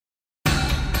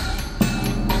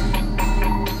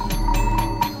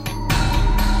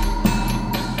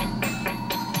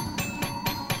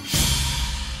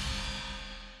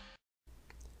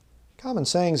Common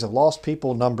sayings of lost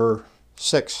people number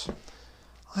 6.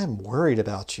 I'm worried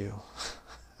about you.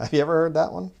 Have you ever heard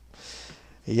that one?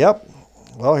 Yep.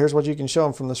 Well, here's what you can show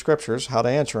them from the scriptures, how to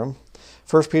answer them.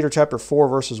 1 Peter chapter 4,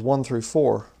 verses 1 through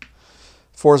 4.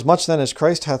 For as much then as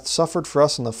Christ hath suffered for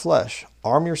us in the flesh,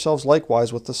 arm yourselves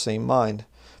likewise with the same mind.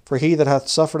 For he that hath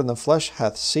suffered in the flesh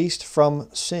hath ceased from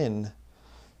sin.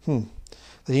 That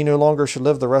he no longer should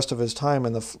live the rest of his time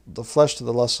in the flesh to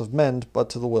the lusts of men, but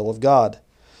to the will of God.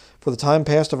 For the time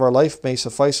past of our life may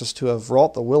suffice us to have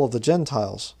wrought the will of the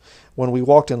Gentiles, when we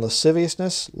walked in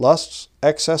lasciviousness, lusts,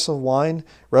 excess of wine,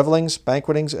 revellings,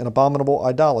 banquetings, and abominable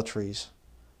idolatries.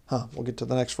 We'll get to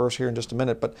the next verse here in just a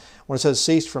minute, but when it says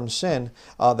ceased from sin,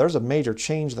 there's a major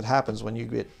change that happens when you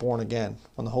get born again,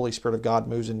 when the Holy Spirit of God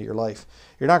moves into your life.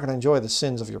 You're not going to enjoy the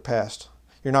sins of your past.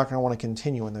 You're not going to want to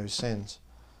continue in those sins.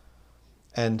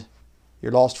 And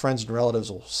your lost friends and relatives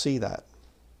will see that.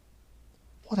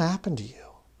 What happened to you?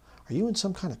 Are you in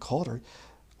some kind of cult?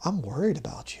 I'm worried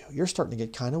about you. You're starting to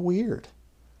get kind of weird.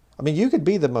 I mean, you could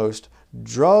be the most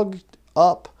drugged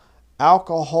up,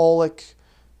 alcoholic,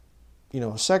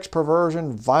 sex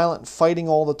perversion, violent, fighting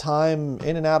all the time,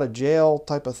 in and out of jail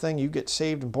type of thing. You get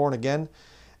saved and born again,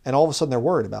 and all of a sudden they're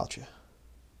worried about you.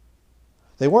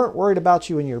 They weren't worried about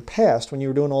you in your past when you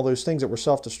were doing all those things that were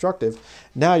self-destructive.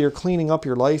 Now you're cleaning up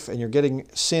your life and you're getting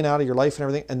sin out of your life and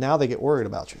everything, and now they get worried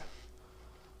about you.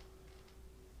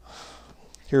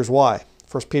 Here's why.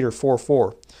 1 Peter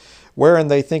 4:4. Wherein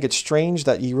they think it strange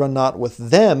that ye run not with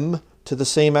them to the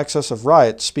same excess of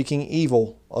riot, speaking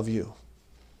evil of you.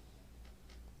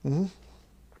 And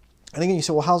again, you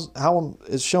say, well, how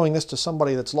is showing this to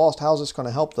somebody that's lost? How is this going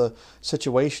to help the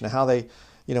situation? How they,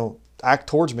 act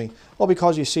towards me? Well,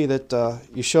 because you see that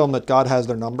you show them that God has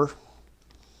their number.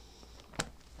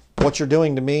 What you're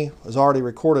doing to me is already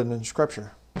recorded in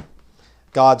Scripture.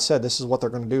 God said this is what they're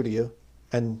going to do to you,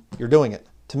 and you're doing it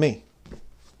to me.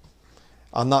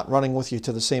 I'm not running with you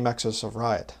to the same excess of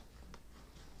riot.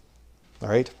 All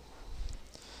right?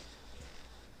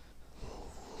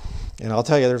 And I'll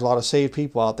tell you, there's a lot of saved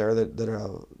people out there that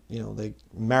are, they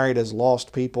married as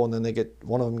lost people, and then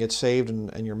one of them gets saved,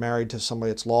 and you're married to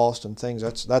somebody that's lost and things.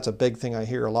 That's a big thing I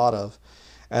hear a lot of.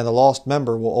 And the lost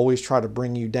member will always try to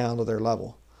bring you down to their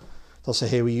level. They'll say,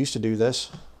 hey, we used to do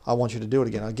this. I want you to do it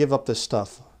again. I give up this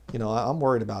stuff. I'm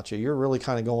worried about you. You're really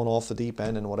kind of going off the deep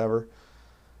end and whatever.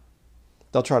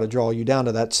 They'll try to draw you down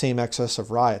to that same excess of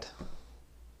riot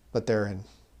that they're in.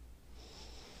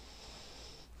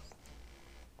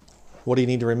 What do you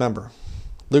need to remember?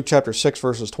 Luke chapter 6,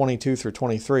 verses 22 through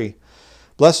 23.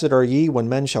 Blessed are ye when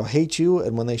men shall hate you,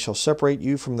 and when they shall separate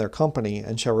you from their company,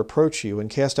 and shall reproach you, and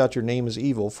cast out your name as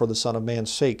evil for the Son of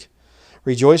Man's sake.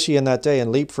 Rejoice ye in that day,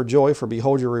 and leap for joy, for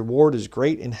behold, your reward is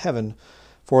great in heaven,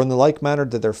 for in the like manner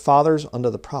did their fathers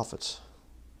unto the prophets.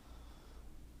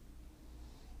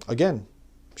 Again,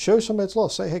 show somebody that's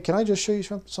lost. Say, hey, can I just show you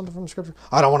something from the Scripture?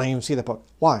 I don't want to even see that book.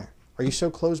 Why? Are you so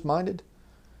closed-minded?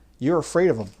 You're afraid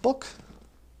of a book?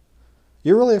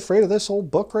 You're really afraid of this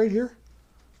old book right here?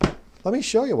 Let me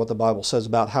show you what the Bible says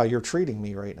about how you're treating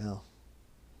me right now.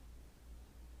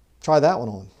 Try that one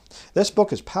on. This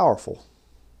book is powerful.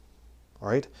 All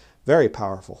right? Very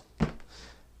powerful.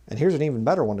 And here's an even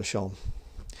better one to show them.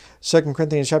 2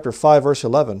 Corinthians chapter 5, verse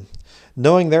 11.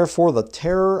 Knowing therefore the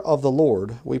terror of the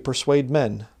Lord, we persuade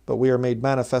men, but we are made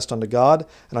manifest unto God,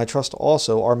 and I trust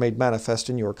also are made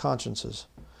manifest in your consciences.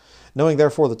 Knowing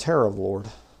therefore the terror of the Lord.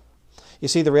 You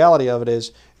see, the reality of it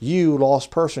is, you,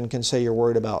 lost person, can say you're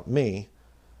worried about me,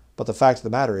 but the fact of the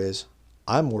matter is,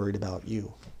 I'm worried about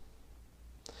you.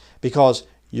 Because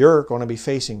you're going to be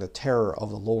facing the terror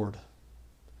of the Lord.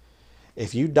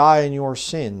 If you die in your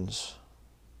sins,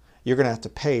 you're going to have to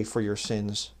pay for your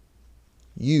sins,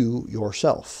 you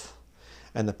yourself.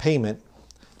 And the payment,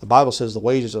 the Bible says the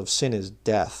wages of sin is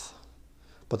death,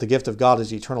 but the gift of God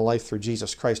is eternal life through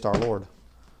Jesus Christ our Lord.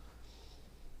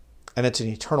 And it's an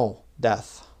eternal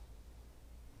death.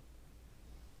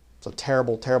 It's a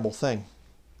terrible, terrible thing.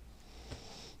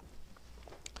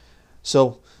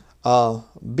 So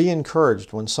be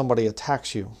encouraged when somebody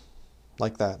attacks you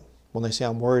like that. When they say,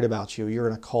 I'm worried about you, you're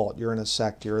in a cult, you're in a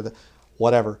sect, you're the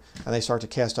whatever, and they start to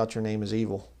cast out your name as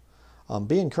evil.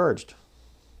 Be encouraged,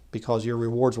 because your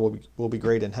rewards will be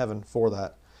great in heaven for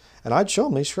that. And I'd show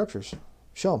them these scriptures.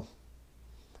 Show them.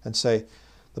 And say,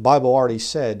 the Bible already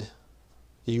said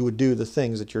you would do the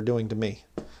things that you're doing to me.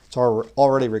 It's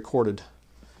already recorded.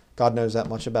 God knows that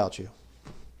much about you.